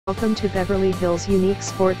Welcome to Beverly Hills Unique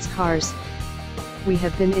Sports Cars. We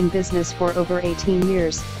have been in business for over 18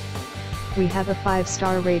 years. We have a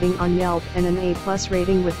 5-star rating on Yelp and an A+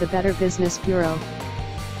 rating with the Better Business Bureau.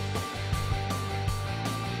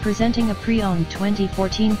 Presenting a pre-owned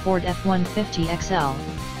 2014 Ford F-150 XL.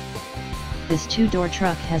 This two-door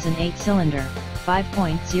truck has an 8-cylinder,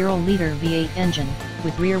 5.0-liter V8 engine,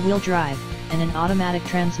 with rear-wheel drive, and an automatic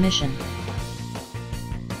transmission.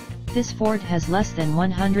 This Ford has less than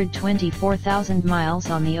 124,000 miles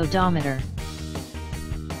on the odometer.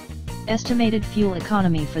 Estimated fuel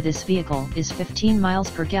economy for this vehicle is 15 miles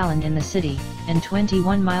per gallon in the city, and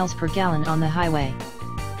 21 miles per gallon on the highway.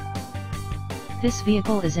 This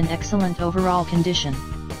vehicle is in excellent overall condition.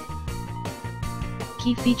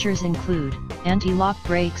 Key features include anti-lock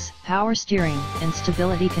brakes, power steering, and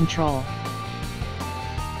stability control.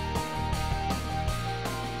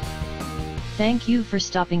 Thank you for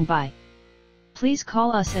stopping by. Please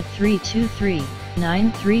call us at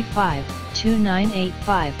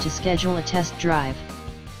 323-935-2985 to schedule a test drive.